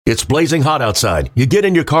It's blazing hot outside. You get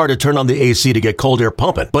in your car to turn on the AC to get cold air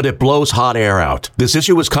pumping, but it blows hot air out. This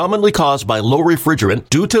issue is commonly caused by low refrigerant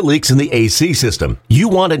due to leaks in the AC system. You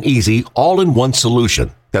want an easy, all-in-one solution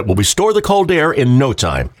that will restore the cold air in no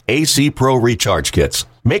time. AC Pro Recharge Kits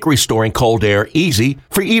make restoring cold air easy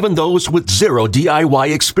for even those with zero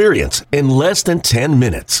DIY experience in less than 10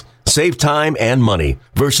 minutes. Save time and money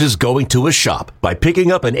versus going to a shop by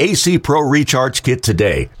picking up an AC Pro Recharge Kit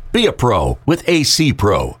today. Be a pro with AC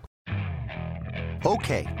Pro.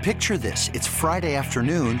 Okay, picture this. It's Friday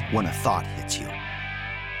afternoon when a thought hits you.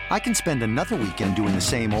 I can spend another weekend doing the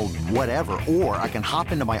same old whatever, or I can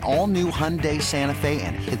hop into my all-new Hyundai Santa Fe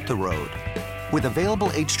and hit the road. With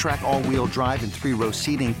available H-Track all-wheel drive and 3-row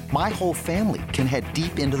seating, my whole family can head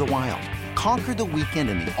deep into the wild. Conquer the weekend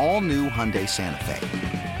in the all-new Hyundai Santa Fe.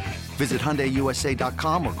 Visit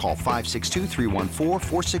HyundaiUSA.com or call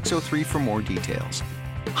 562-314-4603 for more details.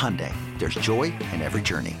 Hyundai, there's joy in every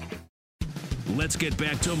journey. Let's get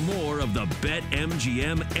back to more of the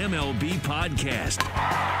BetMGM MLB podcast.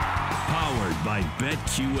 Powered by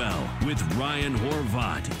BetQL with Ryan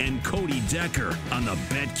Horvat and Cody Decker on the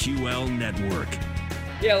BetQL network.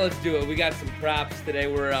 Yeah, let's do it. We got some props today.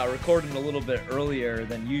 We're recording a little bit earlier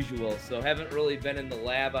than usual, so haven't really been in the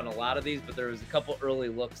lab on a lot of these, but there was a couple early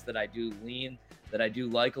looks that I do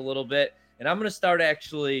like a little bit. And I'm going to start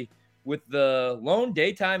actually with the lone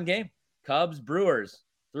daytime game, Cubs-Brewers.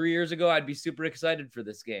 3 years ago, I'd be super excited for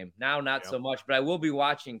this game. Now, not so much, but I will be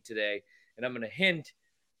watching today, and I'm going to hint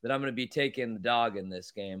that I'm going to be taking the dog in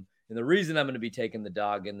this game. And the reason I'm going to be taking the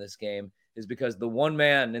dog in this game is because the one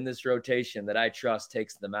man in this rotation that I trust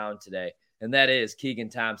takes the mound today, and that is Keegan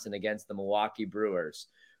Thompson against the Milwaukee Brewers,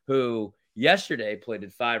 who yesterday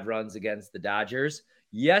plated 5 runs against the Dodgers.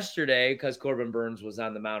 Yesterday, because Corbin Burns was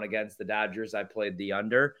on the mound against the Dodgers, I played the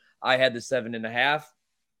under. I had the 7.5,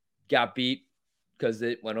 got beat because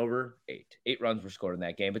it went over 8. 8 runs were scored in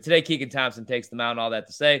that game. But today, Keegan Thompson takes the mound, all that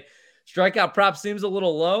to say. Strikeout prop seems a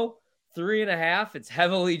little low, 3.5. It's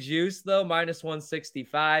heavily juiced, though, minus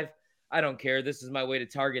 165. I don't care. This is my way to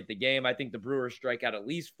target the game. I think the Brewers strike out at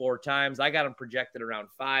least 4 times. I got them projected around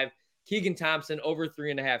 5. Keegan Thompson over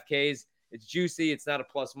 3.5 Ks. It's juicy. It's not a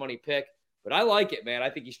plus money pick, but I like it, man. I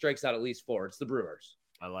think he strikes out at least 4. It's the Brewers.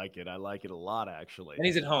 I like it. I like it a lot, actually. And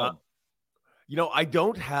he's at home. I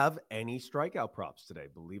don't have any strikeout props today,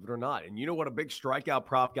 believe it or not. And you know what a big strikeout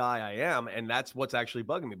prop guy I am, and that's what's actually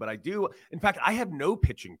bugging me. But I do. In fact, I have no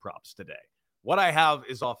pitching props today. What I have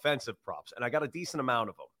is offensive props, and I got a decent amount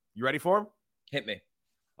of them. You ready for them? Hit me.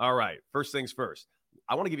 All right. First things first.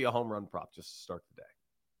 I want to give you a home run prop just to start the day.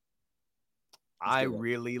 I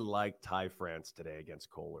really like Ty France today against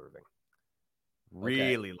Cole Irving.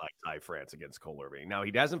 Really like Ty France against Cole Irving. Now,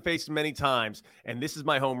 he hasn't faced him many times, and this is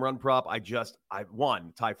my home run prop. Ty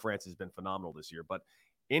France has been phenomenal this year, but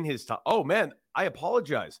in his time, oh, man, I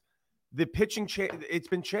apologize. The pitching, it's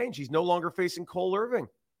been changed. He's no longer facing Cole Irving.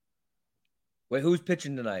 Wait, who's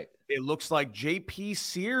pitching tonight? It looks like J.P.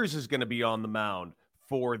 Sears is going to be on the mound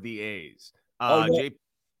for the A's.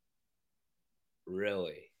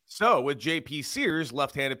 Really? So with J.P. Sears,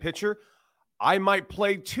 left-handed pitcher, I might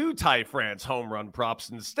play 2 Ty France home run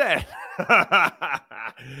props instead.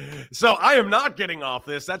 So I am not getting off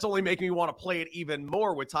this. That's only making me want to play it even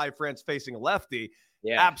more with Ty France facing a lefty.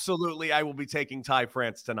 Yeah, absolutely. I will be taking Ty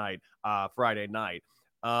France tonight, Friday night.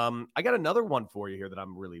 I got another one for you here that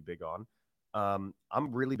I'm really big on. I'm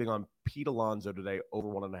really big on Pete Alonso today over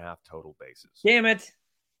 1.5 total bases. Damn it.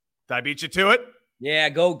 Did I beat you to it? Yeah,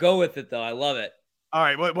 go with it, though. I love it. All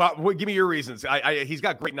right. Well, give me your reasons. He's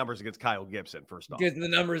got great numbers against Kyle Gibson, first off. Because the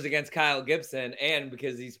numbers against Kyle Gibson and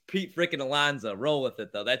because he's Pete freaking Alonso. Roll with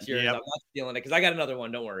it, though. That's yours. Yep. I'm not stealing it because I got another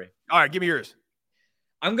one. Don't worry. All right. Give me yours.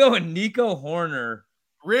 I'm going Nico Horner.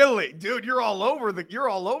 Really? Dude, you're all over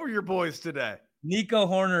your boys today. Nico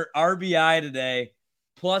Horner, RBI today,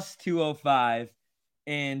 plus 205.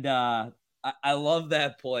 And I love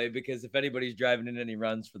that play because if anybody's driving in any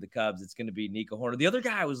runs for the Cubs, it's going to be Nico Horner. The other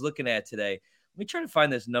guy I was looking at today, let me try to find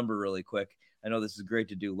this number really quick. I know this is great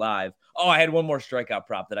to do live. Oh, I had one more strikeout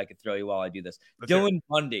prop that I could throw you while I do this. Dylan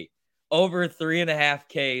Bundy, over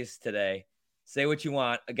 3.5 Ks today. Say what you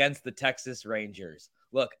want against the Texas Rangers.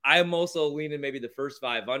 Look, I'm also leaning maybe the first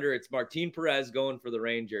 5 under. It's Martin Perez going for the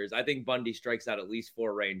Rangers. I think Bundy strikes out at least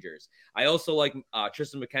 4 Rangers. I also like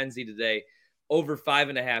Tristan McKenzie today over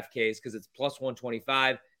 5.5 Ks because it's plus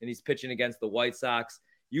 125 and he's pitching against the White Sox.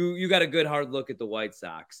 You got a good hard look at the White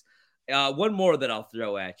Sox. One more that I'll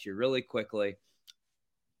throw at you really quickly.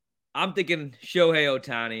 I'm thinking Shohei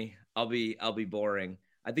Ohtani. I'll be boring.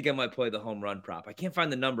 I think I might play the home run prop. I can't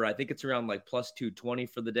find the number. I think it's around like plus 220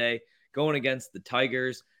 for the day. Going against the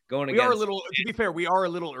Tigers, going We against. are a little, to be fair, we are a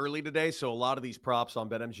little early today, so a lot of these props on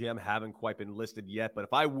BetMGM haven't quite been listed yet. But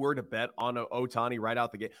if I were to bet on Ohtani right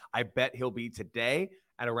out the gate, I bet he'll be today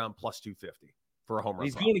at around plus 250 for a home run.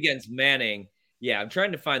 He's prop. going against Manning. Yeah, I'm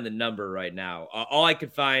trying to find the number right now. All I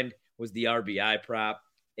could find was the RBI prop.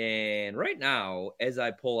 And right now, as I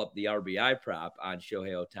pull up the RBI prop on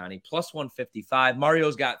Shohei Ohtani, plus 155.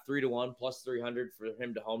 Mario's got 3-1, plus 300 for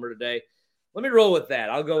him to homer today. Let me roll with that.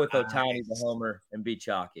 I'll go with Ohtani to homer and be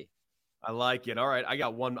chalky. I like it. All right. I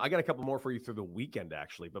got a couple more for you through the weekend,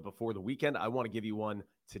 actually. But before the weekend, I want to give you one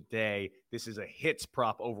today. This is a hits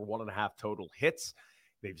prop over 1.5 total hits.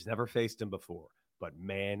 They've never faced him before. But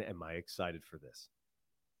man, am I excited for this.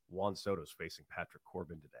 Juan Soto's facing Patrick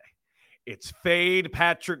Corbin today. It's fade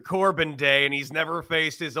Patrick Corbin day, and he's never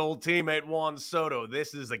faced his old teammate Juan Soto.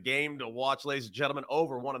 This is a game to watch, ladies and gentlemen.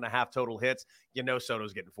 Over 1.5 total hits. You know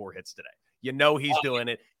Soto's getting 4 hits today. You know he's doing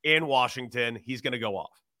it in Washington. He's going to go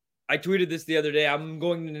off. I tweeted this the other day. I'm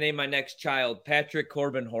going to name my next child Patrick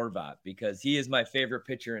Corbin Horvat because he is my favorite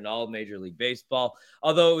pitcher in all Major League Baseball.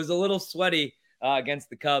 Although it was a little sweaty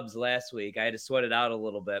against the Cubs last week. I had to sweat it out a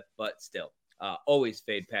little bit, but still. Always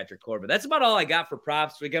fade Patrick Corbin. That's about all I got for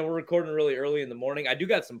props. Again, we're recording really early in the morning. I do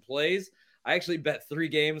got some plays. I actually bet 3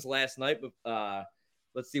 games last night. But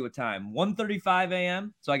let's see what time. 1:35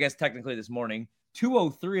 a.m. So I guess technically this morning.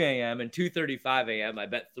 2:03 a.m. and 2:35 a.m. I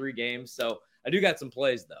bet 3 games. So I do got some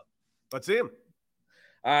plays, though. Let's see him.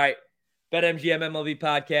 All right. BetMGM MLB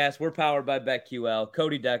podcast. We're powered by BetQL.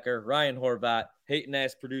 Cody Decker, Ryan Horvat,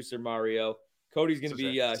 hating-ass producer Mario. Cody's going to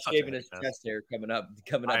be shaving his chest hair coming up.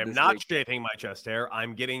 I am not shaving my chest hair.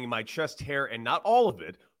 I'm getting my chest hair, and not all of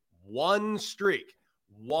it, one streak,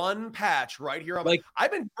 one patch right here. I've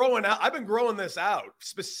been growing this out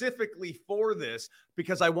specifically for this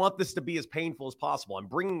because I want this to be as painful as possible. I'm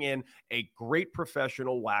bringing in a great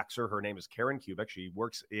professional waxer. Her name is Karen Kubek. She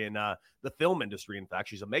works in the film industry. In fact,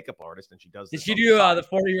 she's a makeup artist, and she does this. Did she do the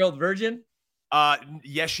 40-year-old virgin?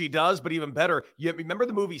 Yes, she does, but even better, you remember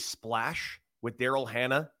the movie Splash? With Daryl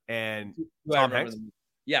Hannah and Tom Hanks?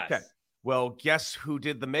 Yes. Okay. Well, guess who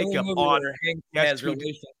did the makeup on? Has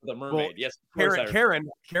relation to the mermaid. Well, yes. Karen,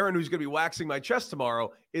 who's going to be waxing my chest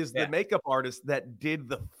tomorrow, is the makeup artist that did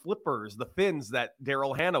the flippers, the fins that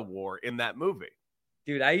Daryl Hannah wore in that movie.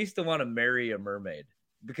 Dude, I used to want to marry a mermaid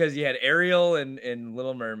because you had Ariel and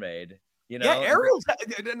Little Mermaid. You know? Yeah,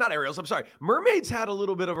 not Ariel's. I'm sorry. Mermaids had a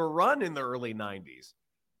little bit of a run in the early 90s.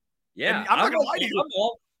 Yeah. And I'm not going to lie to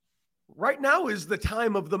you. Right now is the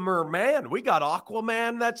time of the merman. We got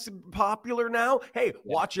Aquaman that's popular now. Hey,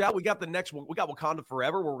 watch out. We got the next one. We got Wakanda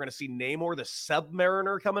Forever where we're going to see Namor the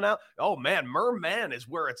Submariner coming out. Oh, man, merman is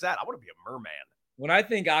where it's at. I want to be a merman. When I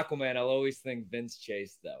think Aquaman, I'll always think Vince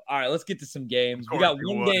Chase, though. All right, let's get to some games. We got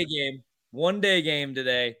one day game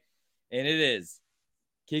today, and it is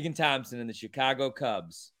Keegan Thompson and the Chicago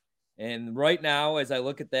Cubs. And right now, as I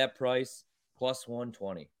look at that price, plus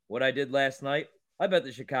 120. What I did last night, I bet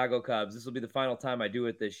the Chicago Cubs. This will be the final time I do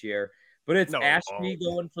it this year. But it's Ashby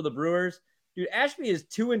going for the Brewers. Dude, Ashby is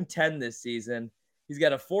 2-10 this season. He's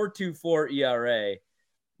got a 4.24 ERA.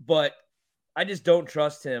 But I just don't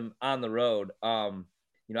trust him on the road.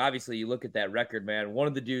 Obviously you look at that record, man. One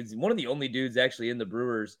of the only dudes actually in the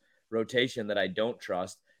Brewers rotation that I don't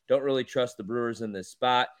trust. Don't really trust the Brewers in this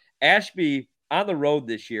spot. Ashby on the road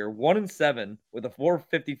this year, 1-7 with a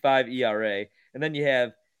 4.55 ERA. And then you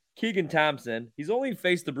have Keegan Thompson. He's only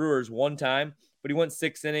faced the Brewers one time, but he went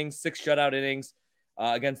 6 innings, 6 shutout innings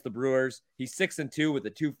against the Brewers. He's 6-2 with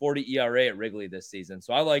a 2.40 ERA at Wrigley this season.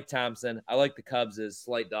 So I like Thompson. I like the Cubs as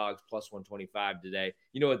slight dogs plus 125 today.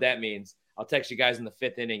 You know what that means. I'll text you guys in the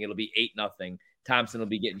 5th inning. It'll be 8-0. Thompson will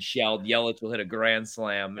be getting shelled. Yelich will hit a grand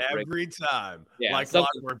slam every time. Yeah, like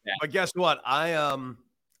but guess what? I'm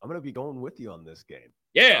going to be going with you on this game.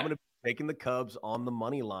 Yeah. I'm going to taking the Cubs on the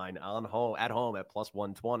money line at home at plus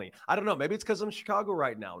 120. I don't know. Maybe it's because I'm in Chicago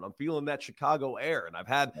right now and I'm feeling that Chicago air. And I've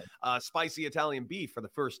had spicy Italian beef for the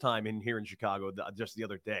first time here in Chicago just the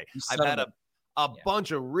other day. I've had a bunch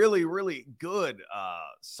of really, really good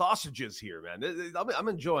sausages here, man. I'm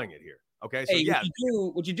enjoying it here. Okay. So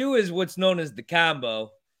what you do is what's known as the combo.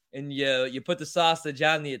 And you put the sausage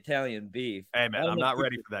on the Italian beef. Hey, man, I'm not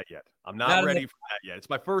ready for that yet. I'm not ready for that yet. It's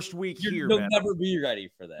my first week here, man. You'll never be ready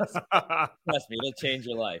for this. Trust me, it'll change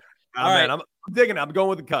your life. All right. I'm digging it. I'm going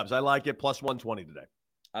with the Cubs. I like it. Plus 120 today.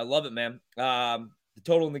 I love it, man. The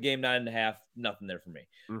total in the game, 9.5. Nothing there for me.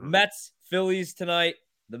 Mm-hmm. Mets, Phillies tonight.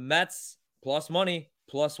 The Mets, plus money,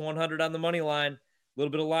 plus 100 on the money line. A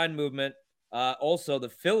little bit of line movement. Also, the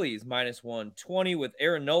Phillies minus 120 with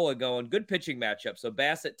Aaron Nola going. Good pitching matchup. So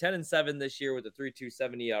Bassett 10-7 this year with a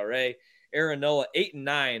 3.27 ERA. Aaron Nola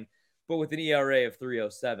 8-9. but with an ERA of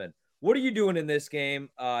 3.07. What are you doing in this game?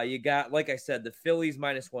 You got, like I said, the Phillies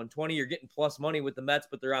minus 120. You're getting plus money with the Mets,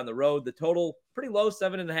 but they're on the road. The total pretty low,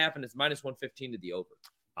 7.5, and it's minus 115 to the over.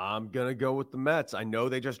 I'm going to go with the Mets. I know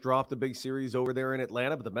they just dropped a big series over there in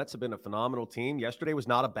Atlanta, but the Mets have been a phenomenal team. Yesterday was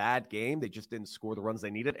not a bad game. They just didn't score the runs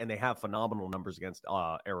they needed, and they have phenomenal numbers against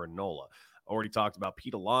Aaron Nola. Already talked about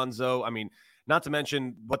Pete Alonso. I mean, not to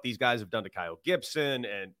mention what these guys have done to Kyle Gibson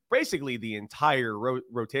and basically the entire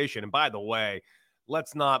rotation. And by the way,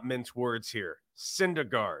 let's not mince words here.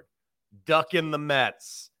 Syndergaard, ducking the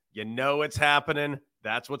Mets. You know it's happening.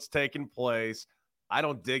 That's what's taking place. I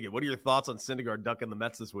don't dig it. What are your thoughts on Syndergaard ducking the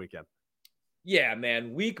Mets this weekend? Yeah,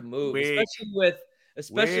 man, weak move, Weak.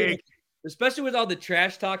 especially with all the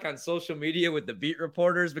trash talk on social media with the beat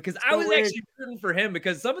reporters. Because I was actually rooting for him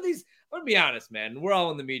because some of these, I'm gonna be honest, man, we're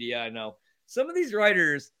all in the media. I know some of these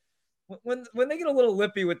writers, when they get a little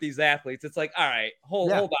lippy with these athletes, it's like, all right,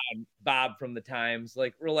 hold on, Bob from the Times,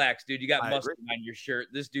 like, relax, dude. You got mustard on your shirt.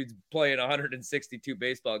 This dude's playing 162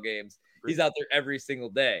 baseball games. He's out there every single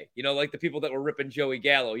day. You know, like the people that were ripping Joey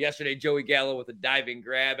Gallo. Yesterday, Joey Gallo with a diving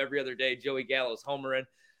grab. Every other day, Joey Gallo's homering.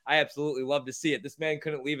 I absolutely love to see it. This man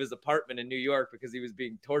couldn't leave his apartment in New York because he was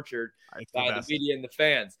being tortured by the media and the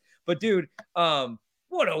fans. But, dude,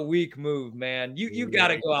 what a weak move, man. You got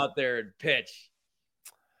to go out there and pitch.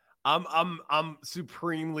 I'm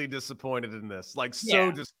supremely disappointed in this. Like,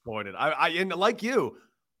 so disappointed. And like you,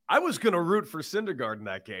 I was going to root for Syndergaard in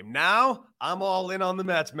that game. Now I'm all in on the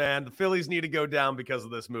Mets, man. The Phillies need to go down because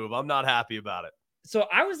of this move. I'm not happy about it. So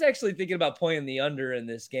I was actually thinking about playing the under in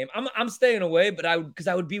this game. I'm staying away, but I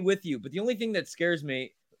would be with you. But the only thing that scares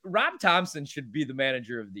me, Rob Thompson should be the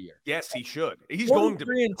manager of the year. Yes, he should. He's going to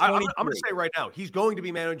be. I'm going to say right now, he's going to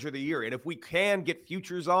be manager of the year. And if we can get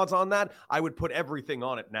futures odds on that, I would put everything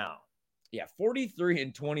on it now. Yeah,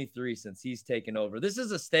 43-23 since he's taken over. This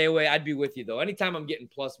is a stay away. I'd be with you, though. Anytime I'm getting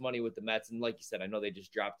plus money with the Mets, and like you said, I know they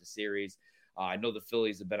just dropped a series. I know the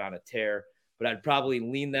Phillies have been on a tear, but I'd probably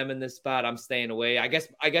lean them in this spot. I'm staying away. I guess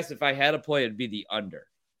if I had a play, it'd be the under.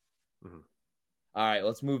 Mm-hmm. All right,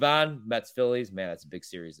 let's move on. Mets, Phillies. Man, that's a big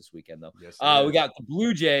series this weekend, though. Yes, we got the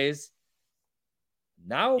Blue Jays.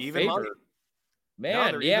 Now even money.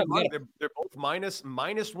 Man, they're both minus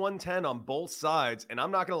 110 on both sides. And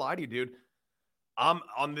I'm not going to lie to you, dude. I'm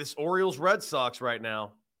on this Orioles-Red Sox right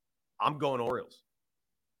now. I'm going Orioles.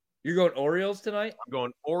 You're going Orioles tonight? I'm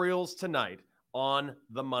going Orioles tonight on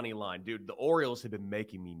the money line. Dude, the Orioles have been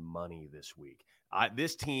making me money this week.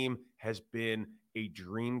 This team has been a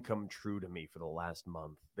dream come true to me for the last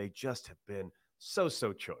month. They just have been so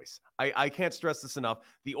choice. I can't stress this enough.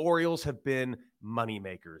 The Orioles have been money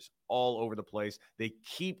makers all over the place. They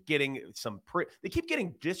keep getting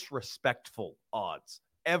disrespectful odds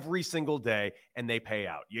every single day, and they pay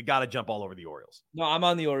out. You got to jump all over the Orioles. No, I'm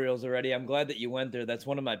on the Orioles already. I'm glad that you went there. That's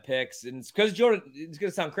one of my picks. And it's because Jordan, it's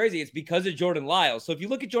going to sound crazy. It's because of Jordan Lyles. So if you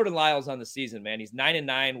look at Jordan Lyles on the season, man, he's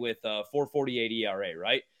 9-9 with a 4.48 ERA,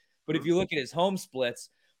 right? But if you look at his home splits,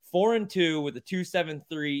 4-2 with a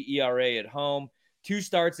 2.73 ERA at home, 2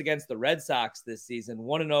 starts against the Red Sox this season,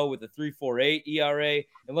 1-0 with a 3.48 ERA.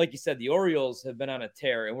 And like you said, the Orioles have been on a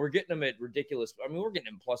tear, and we're getting them at ridiculous. I mean, we're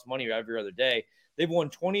getting them plus money every other day. They've won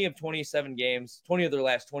 20 of 27 games, 20 of their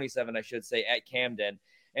last 27, I should say, at Camden.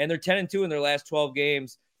 And they're 10-2 in their last 12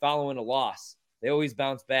 games following a loss. They always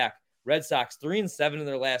bounce back. Red Sox 3-7 in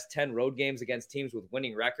their last 10 road games against teams with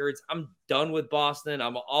winning records. I'm done with Boston.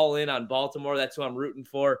 I'm all in on Baltimore. That's who I'm rooting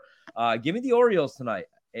for. Give me the Orioles tonight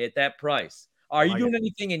at that price. Are you doing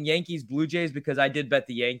anything in Yankees, Blue Jays? Because I did bet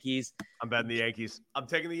the Yankees. I'm betting the Yankees. I'm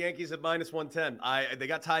taking the Yankees at minus 110. They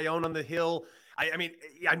got Tyone on the hill. I mean,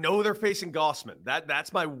 I know they're facing Gossman.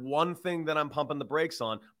 That's my one thing that I'm pumping the brakes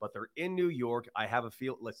on, but they're in New York. I have a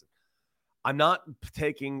feel. Listen, I'm not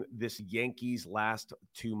taking this Yankees last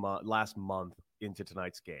month into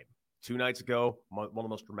tonight's game. 2 nights ago, one of the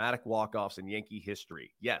most dramatic walk-offs in Yankee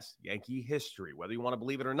history. Yes, Yankee history. Whether you want to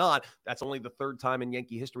believe it or not, that's only the 3rd time in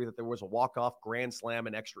Yankee history that there was a walk-off, grand slam,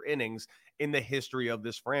 and extra innings in the history of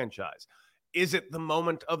this franchise. Is it the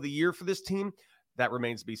moment of the year for this team? That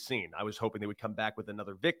remains to be seen. I was hoping they would come back with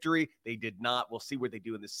another victory. They did not. We'll see what they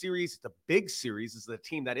do in this series. It's a big series. It's a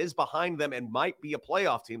team that is behind them and might be a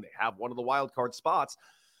playoff team. They have one of the wild card spots.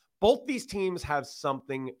 Both these teams have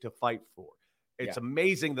something to fight for. It's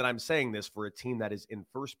amazing that I'm saying this for a team that is in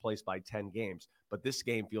first place by 10 games, but this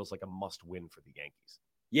game feels like a must-win for the Yankees.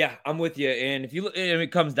 Yeah, I'm with you. And if you look, and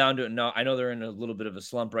it comes down to it. No, I know they're in a little bit of a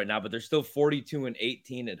slump right now, but they're still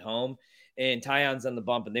 42-18 at home. And Tyone's on the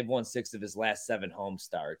bump, and they've won 6 of his last 7 home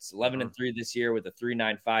starts. 11-3 this year with a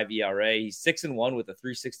 3.95 ERA. He's 6-1 with a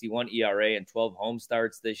 3.61 ERA and 12 home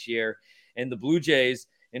starts this year. And the Blue Jays,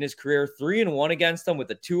 in his career, 3-1 against them with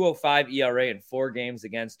a 2.05 ERA in 4 games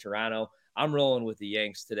against Toronto. I'm rolling with the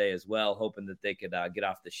Yanks today as well, hoping that they could get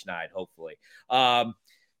off the schneid, hopefully.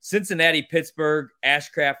 Cincinnati, Pittsburgh,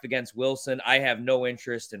 Ashcraft against Wilson. I have no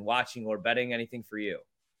interest in watching or betting anything for you.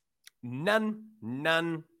 None.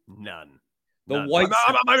 The White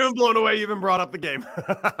I'm even blown away you even brought up the game.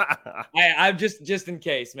 I'm just in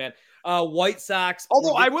case, man. White Sox.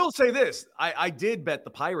 Although I will say this, I did bet the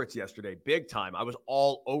Pirates yesterday, big time. I was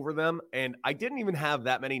all over them, and I didn't even have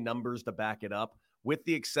that many numbers to back it up, with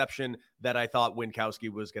the exception that I thought Winkowski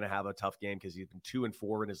was going to have a tough game because he's been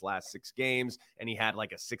 2-4 in his last 6 games, and he had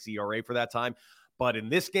like a 6 ERA for that time. But in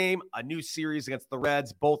this game, a new series against the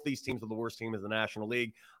Reds, both these teams are the worst team in the National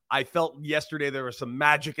League. I felt yesterday there was some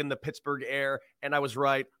magic in the Pittsburgh air, and I was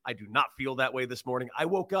right. I do not feel that way this morning. I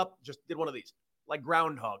woke up, just did one of these, like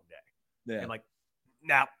Groundhog Day. Yeah. And like,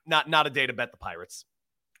 nah, not a day to bet the Pirates.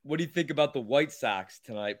 What do you think about the White Sox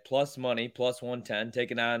tonight? Plus money, plus 110,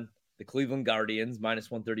 taking on the Cleveland Guardians,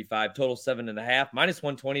 minus 135, total 7.5, minus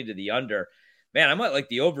 120 to the under. Man, I might like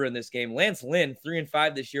the over in this game. Lance Lynn,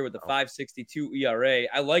 3-5 this year with a 5.62 ERA.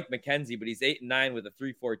 I like McKenzie, but he's 8-9 with a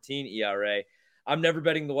 3.14 ERA. I'm never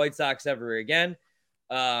betting the White Sox ever again.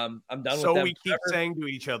 I'm done with them. So we keep saying to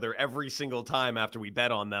each other every single time after we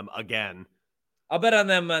bet on them again. I'll bet on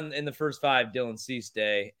them in the first 5, Dylan Cease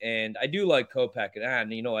Day. And I do like Kopech.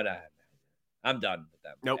 And you know what? I'm done with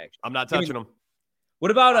them. Nope, actually. I'm not touching them. What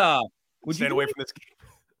about staying away from this game?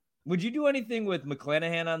 Would you do anything with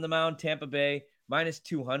McClanahan on the mound, Tampa Bay, minus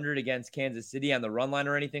 200 against Kansas City on the run line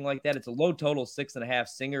or anything like that? It's a low total, 6.5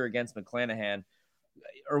 Singer against McClanahan.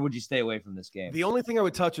 Or would you stay away from this game? The only thing I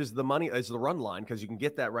would touch is the run line, because you can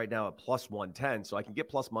get that right now at plus 110. So I can get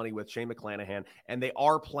plus money with Shane McClanahan, and they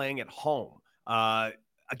are playing at home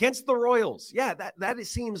against the Royals. Yeah, that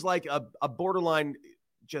seems like a borderline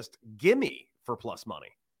just gimme for plus money.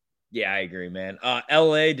 Yeah, I agree, man.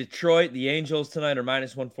 LA, Detroit, the Angels tonight are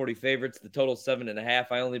minus 140 favorites. The total 7.5.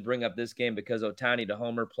 I only bring up this game because Ohtani to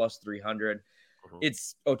homer plus 300. Mm-hmm.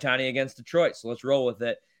 It's Ohtani against Detroit, so let's roll with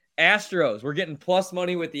it. Astros, we're getting plus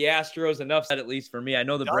money with the Astros. Enough said, at least for me. I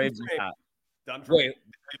know the Braves are not. Done for me.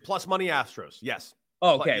 Plus money Astros, yes.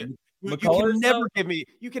 Oh, okay. You can never give me.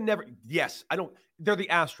 You can never. Yes, I don't. They're the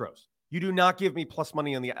Astros. You do not give me plus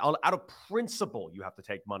money on the. Out of principle, you have to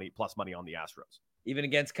take plus money on the Astros. Even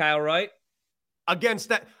against Kyle Wright? Against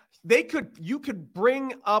that, you could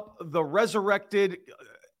bring up the resurrected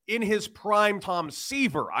in his prime Tom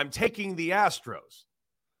Seaver. I'm taking the Astros.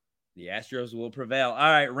 The Astros will prevail. All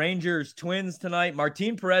right, Rangers, Twins tonight.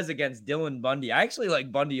 Martin Perez against Dylan Bundy. I actually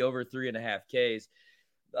like Bundy over 3.5 Ks.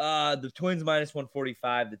 The Twins minus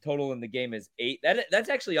 145. The total in the game is 8. That's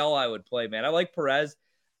actually all I would play, man. I like Perez.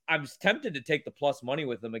 I'm tempted to take the plus money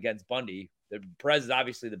with him against Bundy. Perez is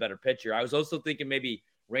obviously the better pitcher. I was also thinking maybe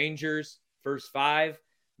Rangers first 5,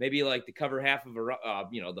 maybe like the cover half of a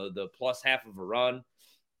the plus half of a run.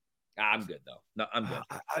 I'm good though. No, I'm good.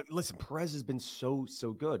 Listen, Perez has been so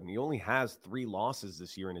good, and he only has 3 losses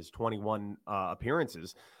this year in his 21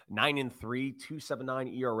 appearances. 9-3,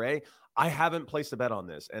 2.79 ERA. I haven't placed a bet on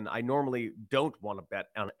this, and I normally don't want to bet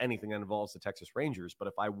on anything that involves the Texas Rangers. But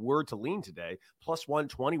if I were to lean today, plus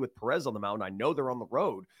 120 with Perez on the mound, I know they're on the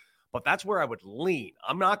road, but that's where I would lean.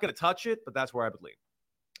 I'm not going to touch it, but that's where I would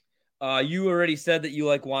lean. You already said that you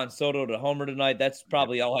like Juan Soto to homer tonight. That's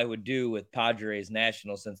probably all I would do with Padres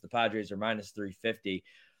Nationals, since the Padres are minus 350.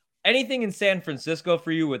 Anything in San Francisco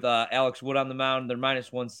for you with Alex Wood on the mound? They're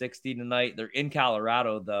minus 160 tonight. They're in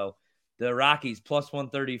Colorado, though. The Rockies plus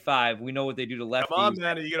 135. We know what they do to lefties. Come on,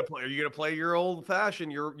 man. Are you gonna play your old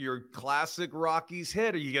fashioned, your classic Rockies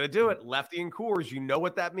hit? Are you gonna do it? Lefty and Coors. You know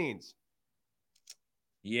what that means.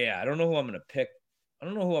 Yeah, I don't know who I'm gonna pick.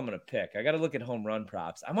 I got to look at home run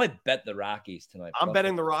props. I might bet the Rockies tonight. I'm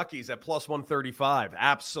betting the Rockies at plus 135.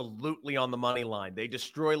 Absolutely on the money line. They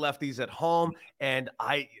destroy lefties at home. And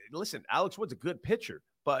listen, Alex Wood's a good pitcher,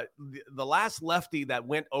 but the last lefty that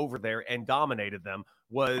went over there and dominated them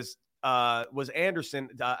was Anderson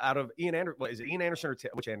out of Ian Anderson. What is it? Ian Anderson or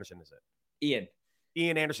which Anderson is it?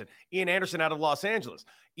 Ian Anderson. Ian Anderson out of Los Angeles.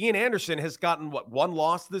 Ian Anderson has gotten, 1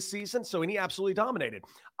 loss this season? So, and he absolutely dominated.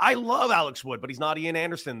 I love Alex Wood, but he's not Ian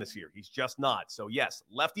Anderson this year. He's just not. So, yes,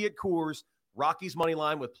 lefty at Coors, Rockies money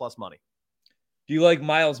line with plus money. Do you like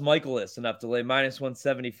Miles Michaelis enough to lay minus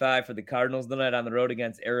 175 for the Cardinals tonight on the road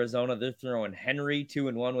against Arizona? They're throwing Henry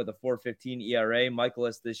 2-1 with a 4.15 ERA.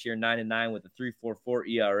 Michaelis this year 9-9 with a 3.44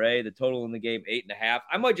 ERA. The total in the game 8.5.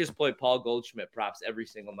 I might just play Paul Goldschmidt props every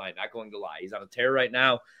single night. Not going to lie, he's on a tear right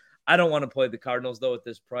now. I don't want to play the Cardinals though at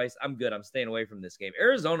this price. I'm good. I'm staying away from this game.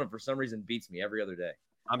 Arizona for some reason beats me every other day.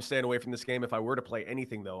 I'm staying away from this game. If I were to play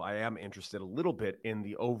anything, though, I am interested a little bit in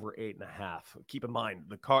the over 8.5. Keep in mind,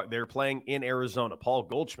 they're playing in Arizona. Paul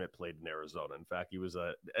Goldschmidt played in Arizona. In fact, he was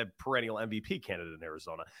a perennial MVP candidate in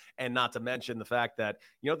Arizona. And not to mention the fact that,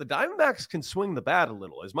 the Diamondbacks can swing the bat a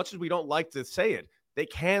little. As much as we don't like to say it, they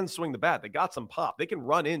can swing the bat. They got some pop. They can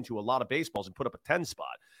run into a lot of baseballs and put up a 10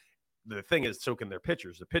 spot. The thing is, so can their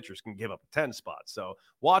pitchers. The pitchers can give up a 10 spot. So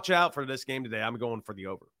watch out for this game today. I'm going for the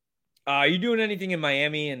over. Are you doing anything in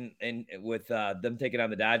Miami and with them taking on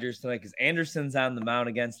the Dodgers tonight? Because Anderson's on the mound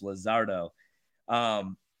against Luzardo.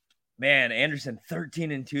 Man, Anderson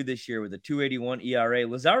 13-2 this year with a 2.81 ERA.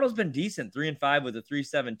 Luzardo's been decent, 3-5 with a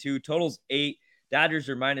 3.72. Totals 8. Dodgers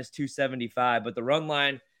are minus 275, but the run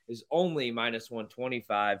line is only minus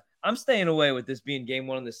 125. I'm staying away with this being game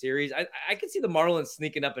one in the series. I can see the Marlins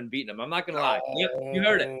sneaking up and beating them. I'm not going to lie. You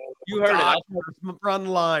heard it. You heard it. Run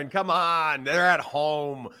line. Come on. They're at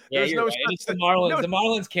home. Yeah, There's no right. It's the Marlins. The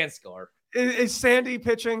Marlins can't score. Is Sandy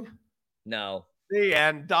pitching? No. The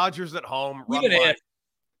end. Dodgers at home.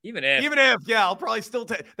 Even if, yeah, I'll probably still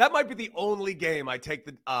take. That might be the only game I take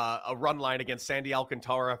a run line against Sandy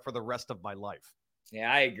Alcantara for the rest of my life. Yeah,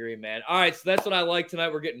 I agree, man. All right, so that's what I like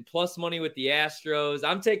tonight. We're getting plus money with the Astros.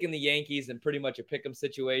 I'm taking the Yankees in pretty much a pick'em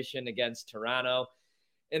situation against Toronto.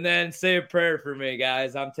 And then say a prayer for me,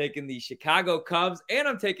 guys. I'm taking the Chicago Cubs, and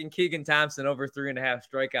I'm taking Keegan Thompson over 3.5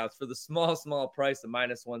 strikeouts for the small price of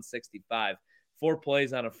minus 165. 4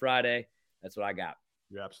 plays on a Friday. That's what I got.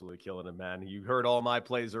 You're absolutely killing it, man. You heard all my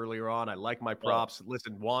plays earlier on. I like my props.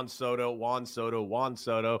 Listen, Juan Soto.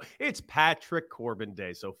 It's Patrick Corbin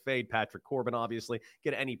day. So fade Patrick Corbin, obviously.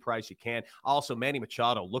 Get any price you can. Also, Manny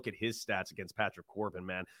Machado, look at his stats against Patrick Corbin,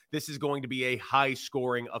 man. This is going to be a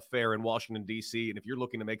high-scoring affair in Washington, D.C., and if you're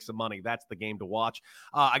looking to make some money, that's the game to watch.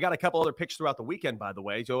 I got a couple other picks throughout the weekend, by the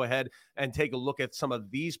way. Go ahead and take a look at some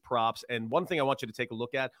of these props. And one thing I want you to take a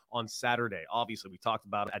look at on Saturday, obviously, we talked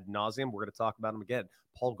about it ad nauseum. We're going to talk about him again.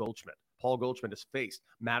 Paul Goldschmidt. Paul Goldschmidt has faced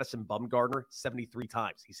Madison Bumgarner 73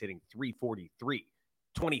 times. He's hitting 343,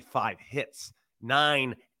 25 hits,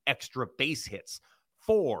 9 extra base hits,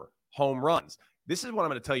 4 home runs. This is what I'm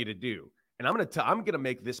going to tell you to do. And I'm going to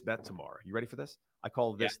make this bet tomorrow. You ready for this? I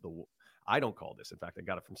call this I don't call this. In fact, I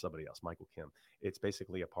got it from somebody else, Michael Kim. It's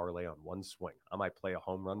basically a parlay on one swing. I might play a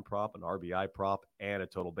home run prop, an RBI prop, and a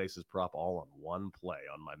total bases prop all on one play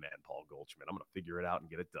on my man, Paul Goldschmidt. I'm going to figure it out and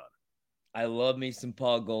get it done. I love me some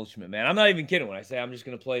Paul Goldschmidt, man. I'm not even kidding when I say I'm just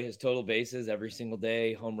going to play his total bases every single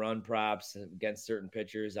day, home run props against certain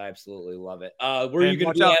pitchers. I absolutely love it. Where are you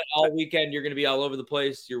going to be at all weekend? You're going to be all over the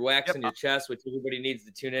place. You're waxing your chest, which everybody needs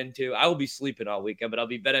to tune into. I will be sleeping all weekend, but I'll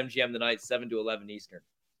be BetMGM tonight, 7 to 11 Eastern.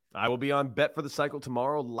 I will be on Bet for the Cycle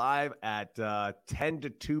tomorrow, live at 10 to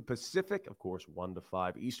 2 Pacific, of course, 1 to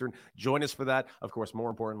 5 Eastern. Join us for that. Of course, more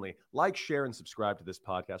importantly, like, share, and subscribe to this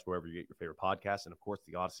podcast wherever you get your favorite podcasts, and, of course,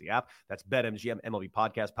 the Odyssey app. That's BetMGM MLB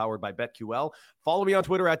Podcast, powered by BetQL. Follow me on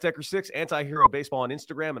Twitter at Decker6, Anti-Hero Baseball on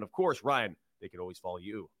Instagram, and, of course, Ryan, they can always follow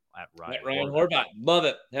you at Ryan Horvat. Love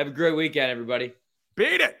it. Have a great weekend, everybody.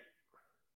 Beat it.